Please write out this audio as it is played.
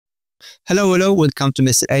Hello, welcome to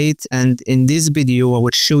Mr. 8, and in this video I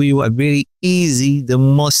will show you a very easy, the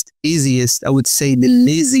most easiest, I would say the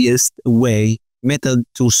laziest way, method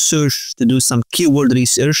to search, to do some keyword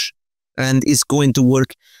research, and it's going to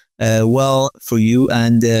work well for you.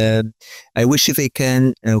 And I wish if I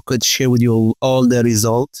could share with you all the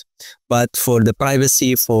results, but for the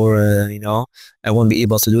privacy, I won't be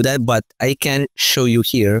able to do that, but I can show you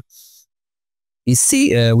here. You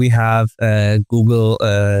see, we have Google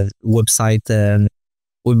website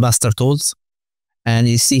webmaster tools, and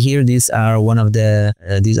you see here these are one of the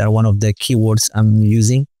keywords I'm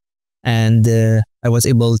using, and I was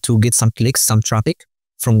able to get some clicks, some traffic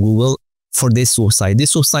from Google for this website.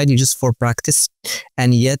 This website is just for practice,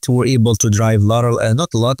 and yet we're able to drive not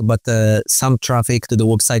a lot, but some traffic to the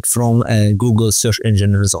website from Google search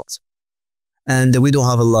engine results. And we don't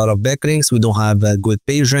have a lot of backlinks, we don't have a good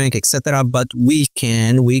page rank, etc. But we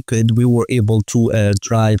were able to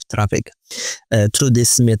drive traffic through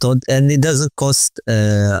this method, and it doesn't cost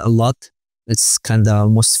a lot. It's kind of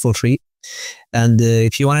almost for free. And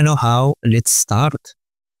if you want to know how, let's start.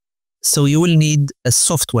 So you will need a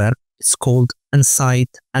software. It's called Insight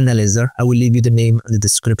Analyzer. I will leave you the name in the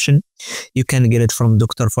description. You can get it from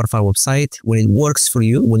Dr. Farfar website. When it works for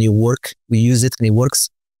you, we use it and it works,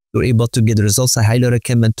 you're able to get results. I highly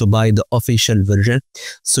recommend to buy the official version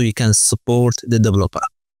so you can support the developer.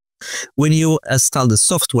 When you install the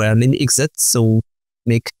software, let me exit, so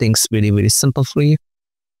make things very, very simple for you.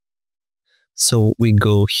 So we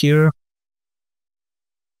go here,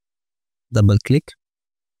 double click,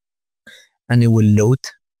 and it will load.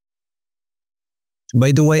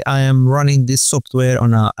 By the way, I am running this software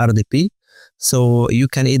on a RDP, so you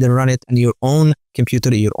can either run it on your own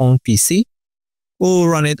computer, your own PC, or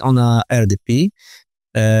run it on a RDP.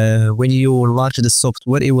 When you launch the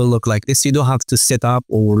software, it will look like this. You don't have to set up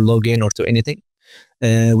or log in or do anything.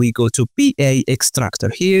 We go to PA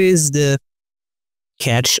extractor. Here is the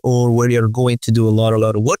catch, or where you're going to do a lot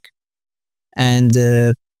of work. And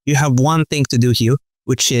you have one thing to do here,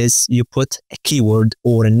 which is you put a keyword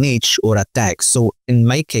or a niche or a tag. So in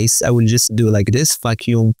my case, I will just do like this,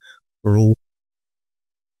 vacuum robot.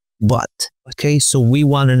 Okay, so we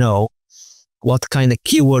want to know what kind of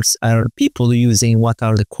keywords are people using, what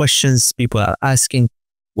are the questions people are asking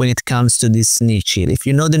when it comes to this niche here. If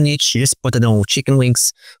you know the niche, just put it on chicken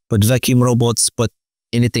wings, put vacuum robots, put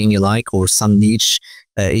anything you like, or some niche,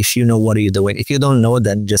 if you know what you're doing. If you don't know,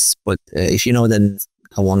 then just put, if you know, then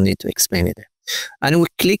I won't need to explain it. And we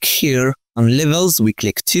click here on levels, we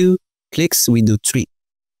click 2 clicks, we do 3.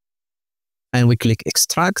 And we click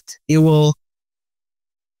extract. It will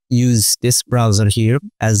use this browser here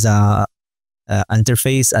as a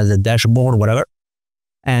interface, as a dashboard, whatever.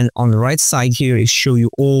 And on the right side here, it show you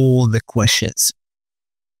all the questions.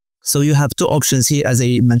 So you have two options here, as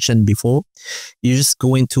I mentioned before. You're just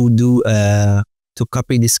going to do to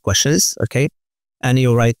copy these questions, okay? And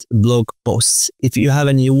you write blog posts. If you have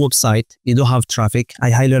a new website, you don't have traffic,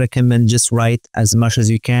 I highly recommend just write as much as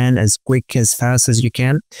you can, as quick, as fast as you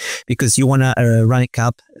can, because you want to rank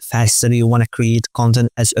up faster. You want to create content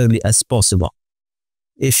as early as possible.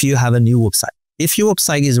 If you have a new website, if your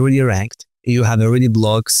website is already ranked, you have already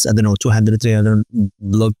blogs, I don't know, 200, 300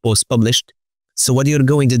 blog posts published. So what you're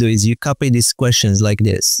going to do is you copy these questions like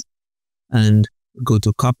this and go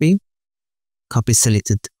to copy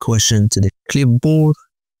selected question to the clipboard.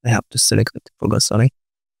 I have to select it, forgot, sorry.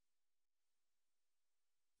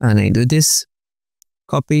 And I do this,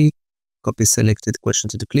 copy selected question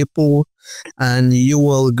to the clipboard, and you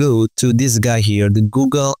will go to this guy here, the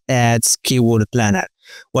Google Ads Keyword Planner.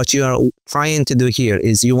 What you are trying to do here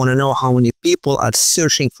is you want to know how many people are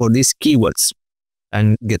searching for these keywords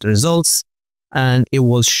and get results, and it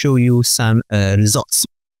will show you some results.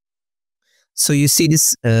 So you see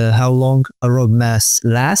this, how long a roadmap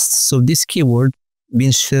lasts. So this keyword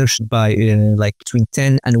being searched by like between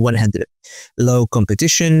 10 and 100. Low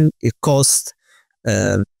competition, it costs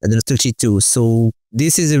 32. So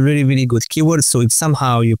this is a really, really good keyword. So if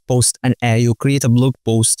somehow you post an ad, you create a blog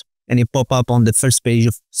post and you pop up on the first page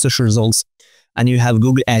of search results, and you have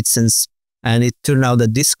Google AdSense, and it turned out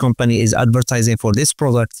that this company is advertising for this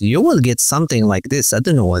product, you will get something like this. I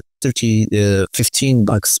don't know what, 15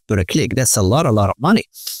 bucks per click. That's a lot of money.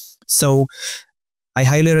 So I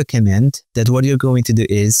highly recommend that what you're going to do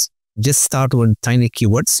is just start with tiny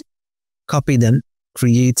keywords, copy them,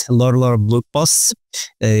 create a lot of blog posts,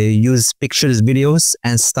 use pictures, videos,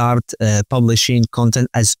 and start publishing content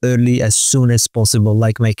as soon as possible,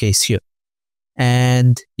 like my case here.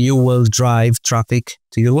 And you will drive traffic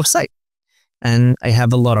to your website. and I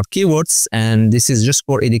have a lot of keywords, and this is just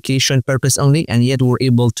for education purpose only, and yet we're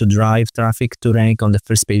able to drive traffic to rank on the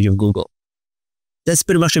first page of Google. That's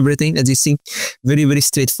pretty much everything. As you see, very, very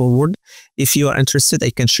straightforward. If you are interested,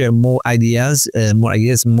 I can share more ideas,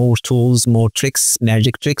 more tools, more tricks,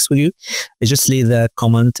 magic tricks with you. Just leave a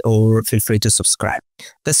comment or feel free to subscribe.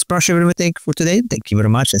 That's pretty much everything for today. Thank you very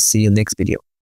much, and see you next video.